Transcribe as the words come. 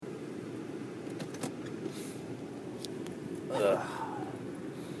Ugh.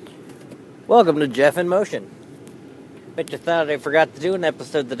 Welcome to Jeff in Motion. Bet you thought I forgot to do an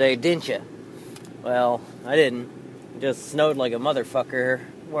episode today, didn't you? Well, I didn't. It just snowed like a motherfucker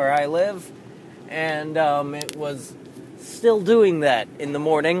where I live, and it was still doing that in the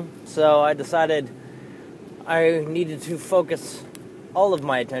morning, so I decided I needed to focus all of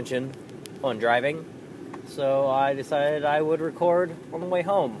my attention on driving, so I decided I would record on the way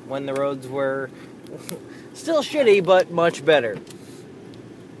home when the roads were still shitty, but much better.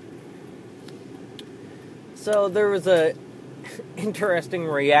 So there was a interesting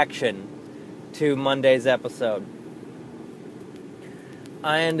reaction to Monday's episode.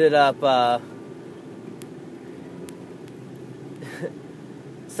 I ended up,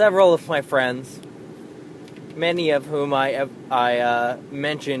 several of my friends, many of whom I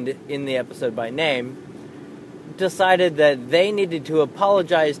mentioned in the episode by name, decided that they needed to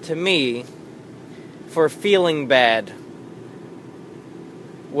apologize to me for feeling bad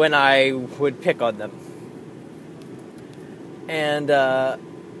when I would pick on them. And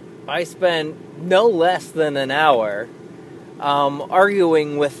I spent no less than an hour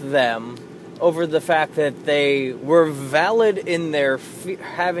arguing with them over the fact that they were valid in their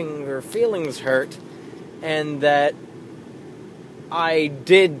having their feelings hurt, and that I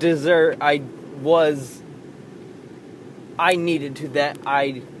did deserve. I needed to that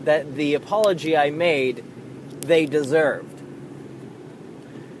the apology I made, they deserved.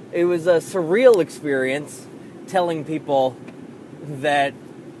 It was a surreal experience telling people that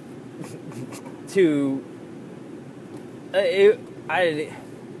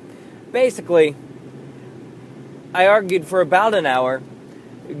basically, I argued for about an hour,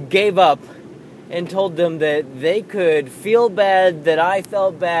 gave up, and told them that they could feel bad, that I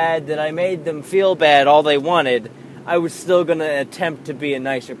felt bad, that I made them feel bad all they wanted. I was still going to attempt to be a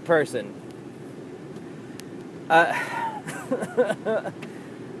nicer person. I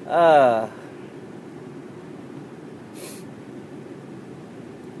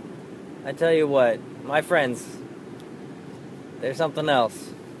tell you what, my friends, they're something else.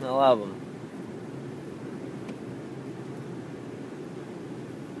 I love them.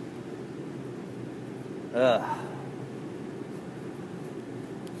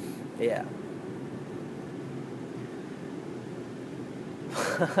 Yeah.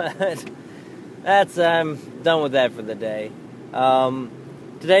 That's, I'm done with that for the day.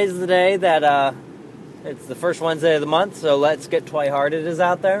 Today's the day that, it's the first Wednesday of the month, so Let's Get Twi-Hearted is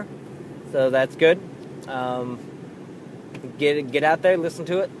out there. So that's good. Get out there, listen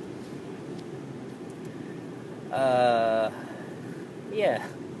to it. Yeah.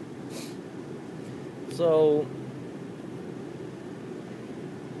 So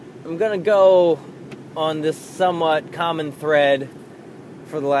I'm gonna go on this somewhat common thread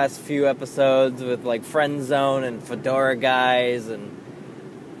for the last few episodes with like Friend Zone and Fedora guys and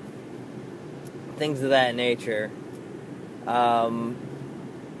things of that nature. And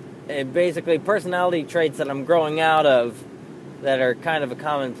basically personality traits that I'm growing out of that are kind of a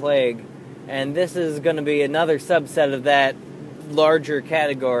common plague. And this is going to be another subset of that larger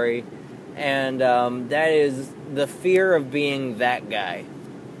category. And that is the fear of being that guy.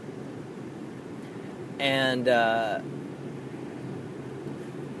 And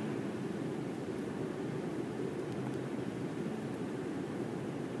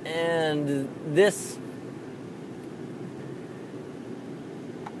this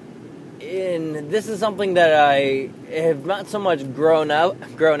is something that I have not so much grown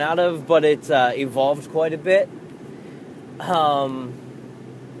out of, but it's evolved quite a bit.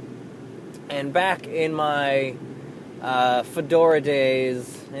 And back in my Fedora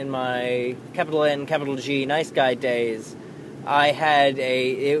days, in my capital N, capital G, nice guy days, I had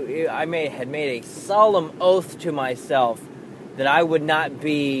had made a solemn oath to myself that I would not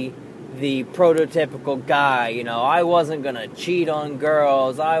be the prototypical guy. You know, I wasn't gonna cheat on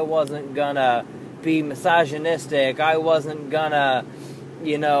girls, I wasn't gonna be misogynistic, I wasn't gonna,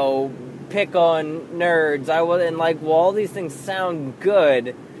 pick on nerds, I wasn't well, all these things sound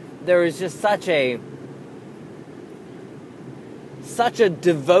good. There was just such a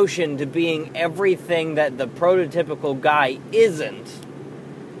devotion to being everything that the prototypical guy isn't,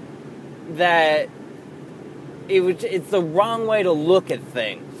 that it's the wrong way to look at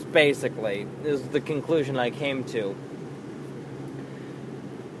things, basically, is the conclusion I came to.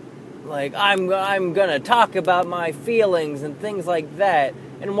 I'm gonna talk about my feelings and things like that,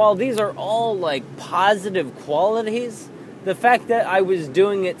 and while these are all, positive qualities, the fact that I was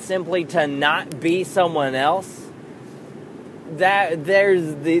doing it simply to not be someone else,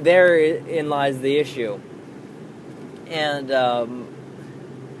 therein lies the issue. And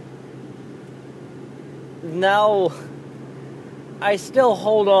now I still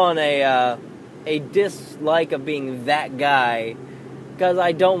hold on a dislike of being that guy, because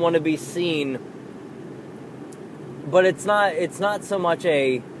I don't want to be seen. But it's not so much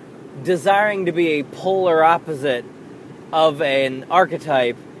a desiring to be a polar opposite of an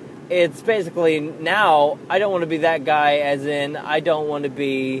archetype. It's basically, now I don't want to be that guy, as in I don't want to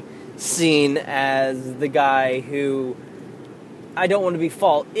be seen as the guy who, I don't want to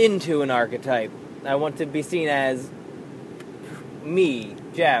fall into an archetype. I want to be seen as me,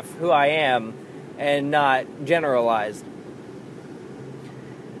 Jeff, who I am, and not generalized.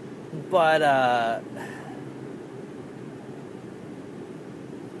 But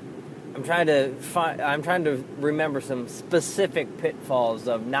I'm trying to remember some specific pitfalls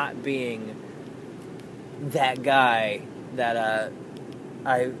of not being that guy that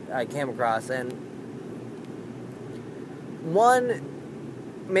I came across. And one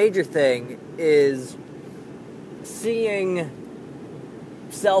major thing is seeing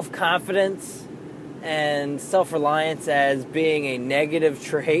self-confidence and self-reliance as being a negative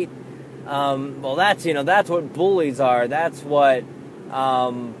trait. Well, that's what bullies are. That's what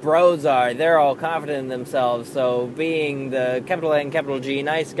bros are. They're all confident in themselves. So being the capital N, capital G,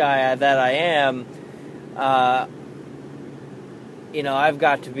 nice guy that I am, I've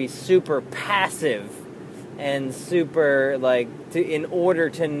got to be super passive and super, in order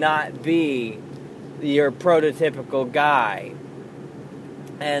to not be your prototypical guy.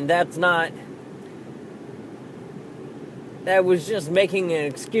 And that was just making an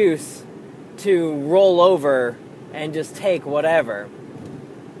excuse to roll over and just take whatever.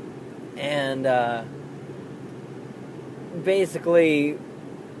 And basically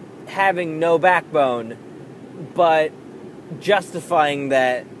having no backbone, but justifying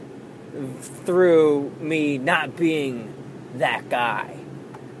that through me not being that guy.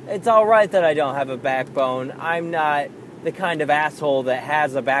 It's alright that I don't have a backbone. I'm not the kind of asshole that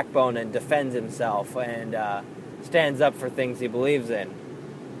has a backbone and defends himself and stands up for things he believes in.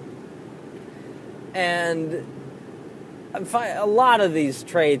 And a lot of these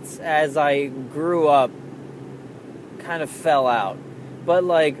traits, as I grew up, kind of fell out. But,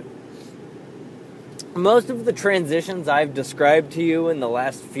 most of the transitions I've described to you in the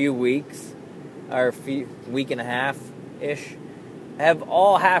last few weeks, or week and a half-ish, have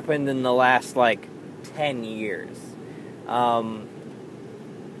all happened in the last, 10 years. And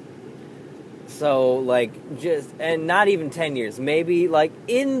not even 10 years. Maybe,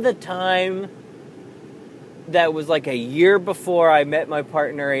 in the time that was a year before I met my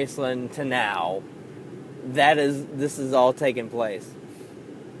partner Aislinn to now, this is all taking place.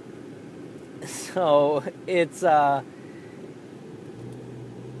 So it's I'm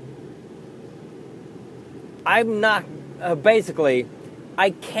not basically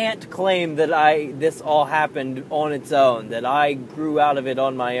I can't claim that this all happened on its own, that I grew out of it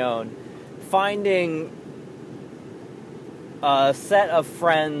on my own. Finding a set of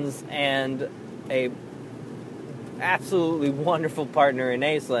friends and a absolutely wonderful partner in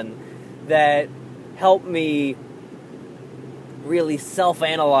Aislinn that helped me really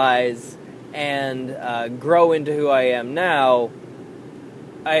self-analyze and grow into who I am now,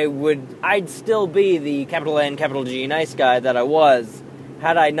 I'd still be the capital N, capital G nice guy that I was,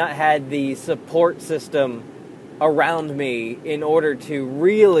 had I not had the support system around me in order to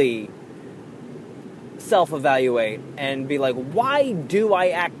really self-evaluate and be like, why do I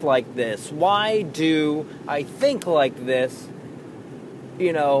act like this? Why do I think like this?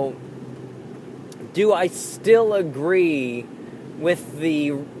 Do I still agree with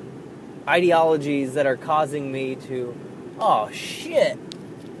the ideologies that are causing me to... Oh, shit.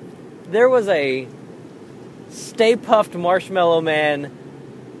 There was a Stay Puft Marshmallow Man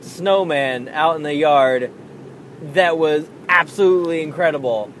snowman out in the yard that was absolutely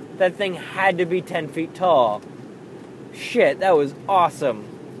incredible. That thing had to be 10 feet tall. Shit, that was awesome.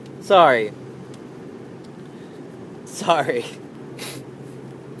 Sorry.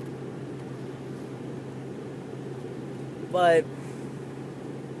 But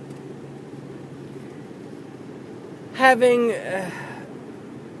having...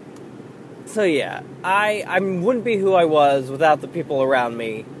 So yeah, I wouldn't be who I was without the people around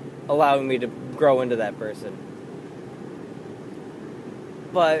me allowing me to grow into that person.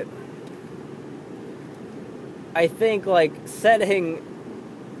 But I think setting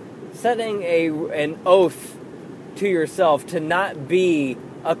an oath to yourself to not be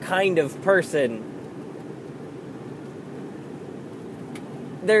a kind of person,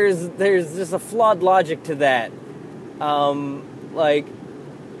 there's just a flawed logic to that.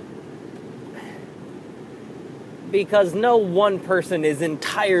 Because no one person is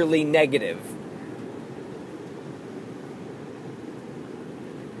entirely negative.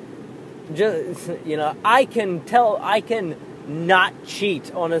 just, I can not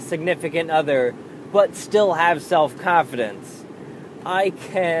cheat on a significant other, but still have self-confidence. I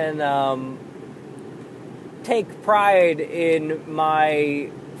can take pride in my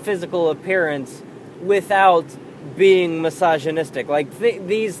physical appearance without being misogynistic. Like,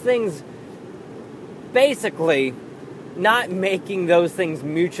 these things, basically, not making those things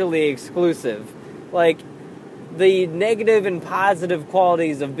mutually exclusive. Like, the negative and positive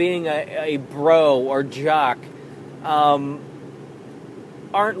qualities of being a bro or jock aren't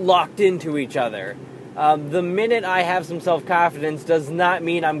locked into each other. The minute I have some self-confidence does not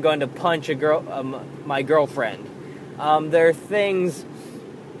mean I'm going to punch my girlfriend. There are things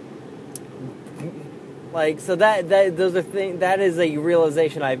like, so those are things, that is a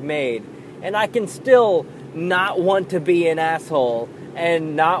realization I've made, and I can still not want to be an asshole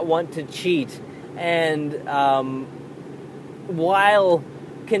and not want to cheat, and while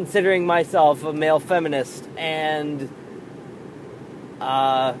considering myself a male feminist and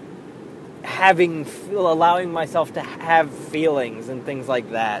allowing myself to have feelings and things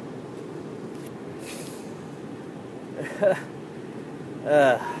like that.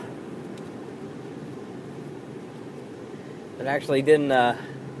 It actually didn't. That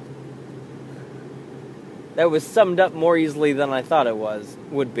was summed up more easily than I thought it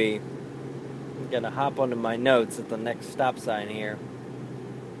would be. I'm gonna hop onto my notes at the next stop sign here.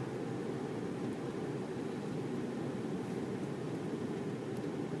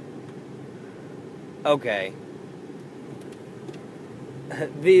 Okay.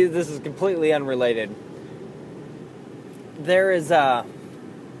 This is completely unrelated. There is how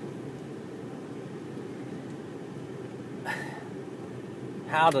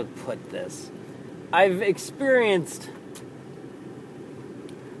to put this? I've experienced...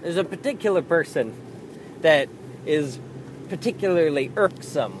 There's a particular person that is particularly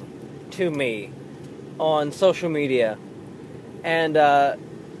irksome to me on social media. And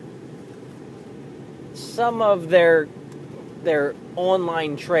some of their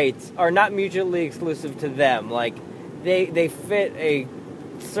online traits are not mutually exclusive to them. Like, they fit a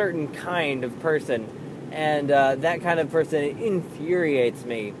certain kind of person, and that kind of person infuriates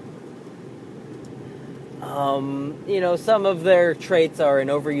me. Some of their traits are an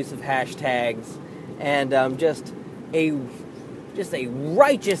overuse of hashtags, and just a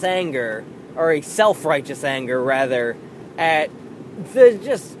righteous anger, or a self-righteous anger rather, at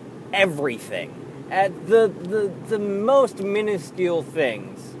just everything, at the most minuscule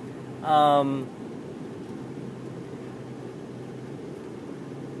things.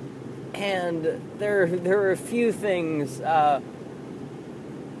 And there are a few things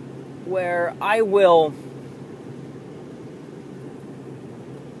where I will,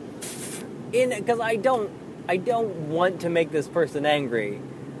 because I don't want to make this person angry,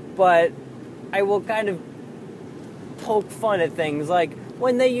 but I will kind of poke fun at things, like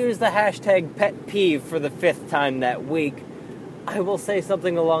when they use the hashtag pet peeve for the 5th time that week. I will say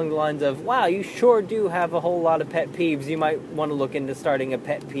something along the lines of, wow, you sure do have a whole lot of pet peeves. You might want to look into starting a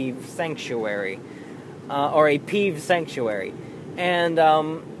pet peeve sanctuary, or a peeve sanctuary, and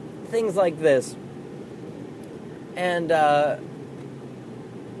things like this. And I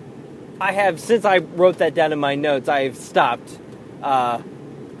have, since I wrote that down in my notes, I've stopped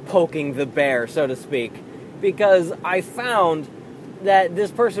poking the bear, so to speak, because I found that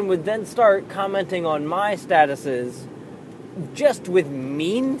this person would then start commenting on my statuses just with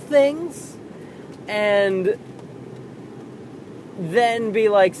mean things, and then be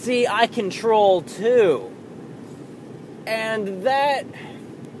like, see, I can troll too. And that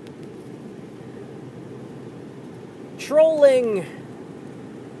trolling,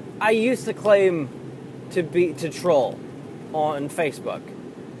 I used to claim to troll on Facebook.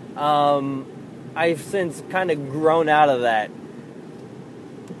 I've since kind of grown out of that.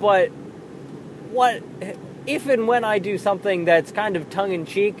 But what if and when I do something that's kind of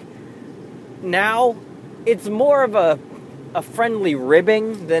tongue-in-cheek, now it's more of a friendly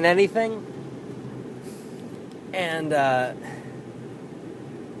ribbing than anything. And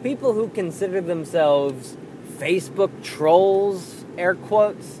people who consider themselves Facebook trolls, air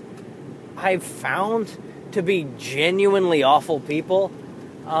quotes, I've found to be genuinely awful people.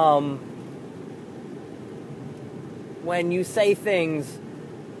 When you say things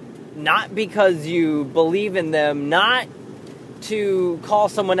not because you believe in them, not to call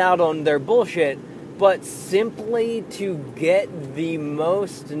someone out on their bullshit, but simply to get the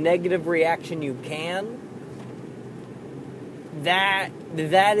most negative reaction you can, that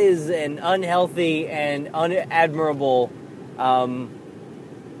is an unhealthy and unadmirable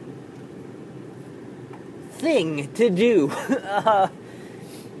thing to do.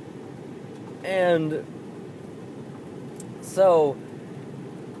 And so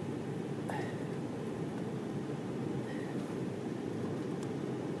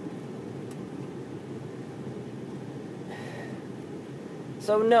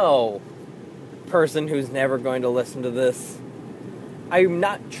no, person who's never going to listen to this, I'm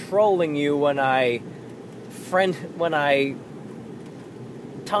not trolling you when I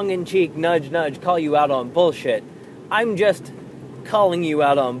tongue-in-cheek, nudge, call you out on bullshit. I'm just calling you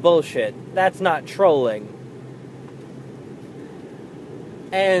out on bullshit. That's not trolling.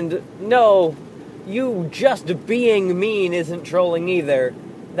 And no, you just being mean isn't trolling either.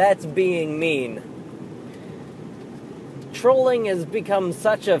 That's being mean. Trolling has become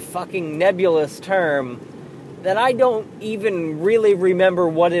such a fucking nebulous term that I don't even really remember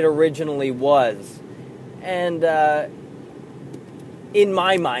what it originally was. And, in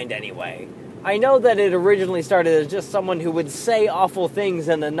my mind anyway. I know that it originally started as just someone who would say awful things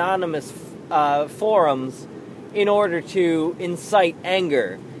in anonymous forums in order to incite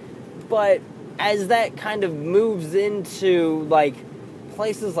anger. But as that kind of moves into, like,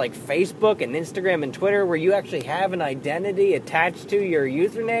 places like Facebook and Instagram and Twitter where you actually have an identity attached to your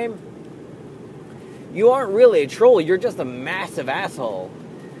username, you aren't really a troll, you're just a massive asshole.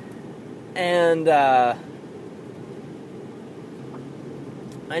 And,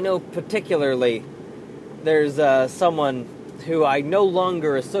 I know particularly there's someone who I no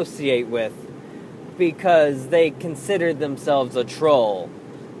longer associate with because they considered themselves a troll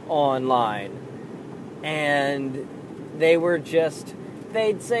online. And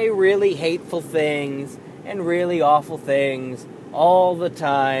they'd say really hateful things and really awful things all the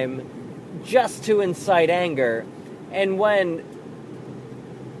time just to incite anger. And when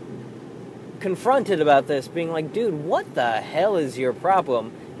confronted about this, being like, dude, what the hell is your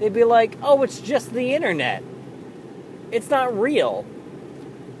problem? They'd be like, oh, it's just the internet. It's not real.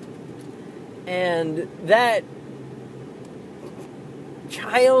 And that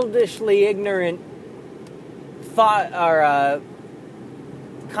childishly ignorant thought or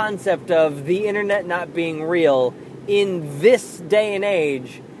concept of the internet not being real in this day and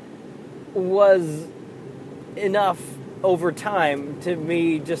age was enough over time to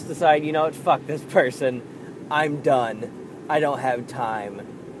me just decide, you know what, fuck this person. I'm done. I don't have time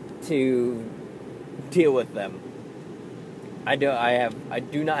to deal with them. I do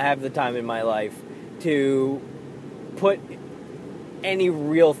not have the time in my life to put any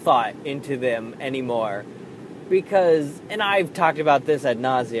real thought into them anymore. Because, and I've talked about this ad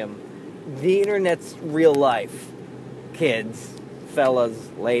nauseum, the internet's real life. Kids, fellas,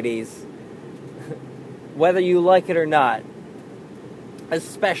 ladies, whether you like it or not,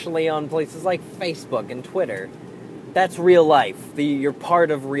 especially on places like Facebook and Twitter, that's real life. You're part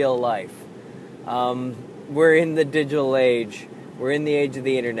of real life. We're in the digital age. We're in the age of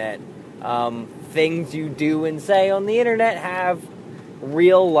the internet. Things you do and say on the internet have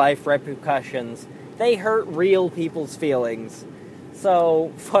real life repercussions. They hurt real people's feelings.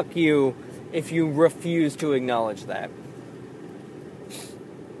 So, fuck you if you refuse to acknowledge that.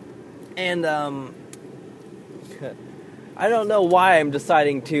 And, I don't know why I'm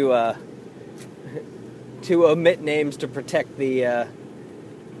deciding to omit names to protect to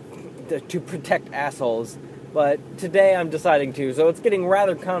protect assholes, but today I'm deciding to, so it's getting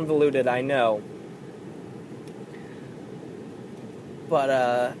rather convoluted, I know.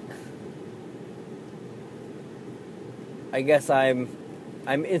 But, I guess I'm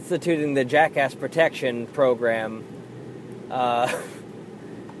instituting the Jackass Protection Program,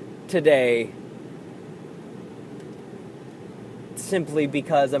 today, simply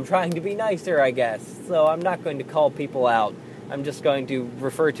because I'm trying to be nicer, I guess. So I'm not going to call people out. I'm just going to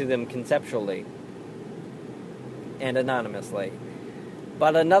refer to them conceptually and anonymously.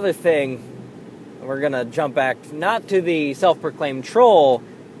 But another thing, we're going to jump back not to the self-proclaimed troll,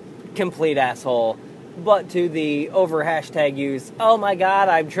 complete asshole, but to the over hashtag use, oh my god,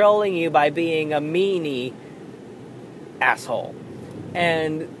 I'm trolling you by being a meanie asshole.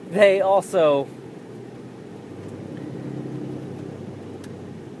 And they also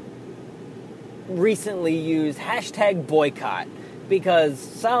recently used hashtag boycott because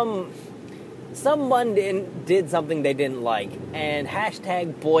someone did something they didn't like, and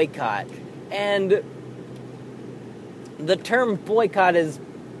hashtag boycott. And the term boycott has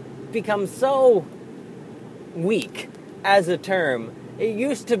become so weak as a term. It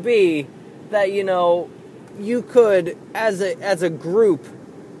used to be that, you know, you could, as a group,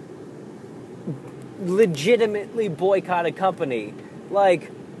 legitimately boycott a company.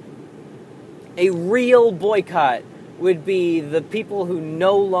 Like, a real boycott would be the people who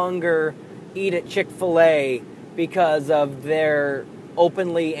no longer eat at Chick-fil-A because of their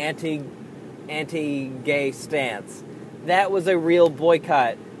openly anti-gay stance. That was a real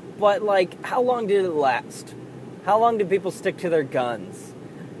boycott. But, like, how long did it last? How long did people stick to their guns?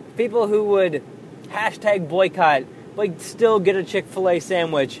 People who would hashtag boycott, but still get a Chick-fil-A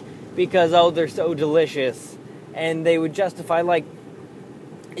sandwich because, oh, they're so delicious. And they would justify, like,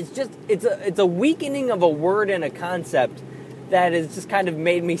 it's a weakening of a word and a concept that has just kind of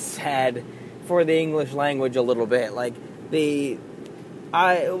made me sad for the English language a little bit. Like, when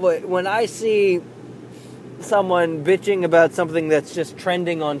I see someone bitching about something that's just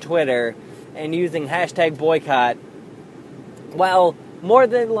trending on Twitter and using hashtag boycott, well, more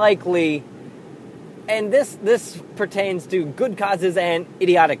than likely, and this pertains to good causes and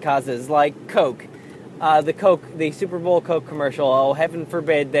idiotic causes, like Coke. The Super Bowl Coke commercial, oh, heaven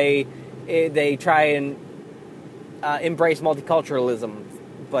forbid they try and embrace multiculturalism,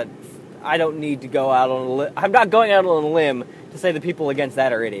 but I don't need to go out on a limb. I'm not going out on a limb to say the people against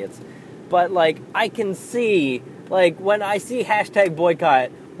that are idiots. But, like, I can see, like, when I see hashtag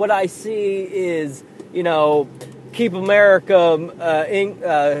boycott, what I see is, you know, keep America,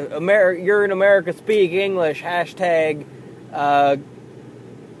 you're in America, speak English, hashtag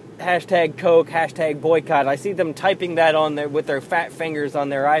Coke, hashtag boycott. I see them typing that on there with their fat fingers on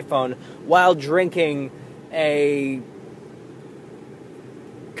their iPhone while drinking a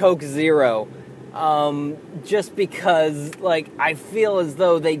Coke Zero. Just because, like, I feel as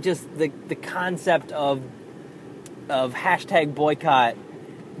though they just, the concept of hashtag boycott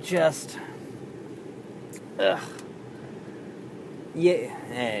just, ugh. Yeah,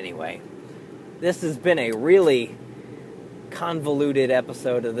 anyway. This has been a really convoluted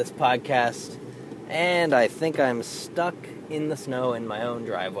episode of this podcast, and I think I'm stuck in the snow in my own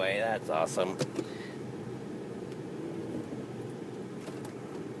driveway. That's awesome.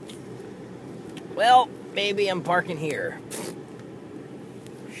 Well, maybe I'm parking here.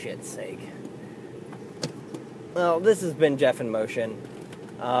 Shit's sake. Well, this has been Jeff in Motion.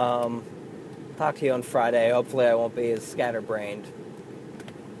 Talk to you on Friday. Hopefully I won't be as scatterbrained.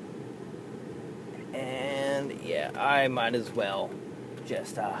 And, yeah, I might as well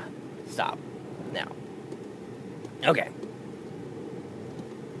just, stop now. Okay.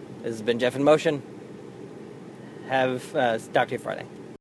 This has been Jeff in Motion. Talk to you Friday.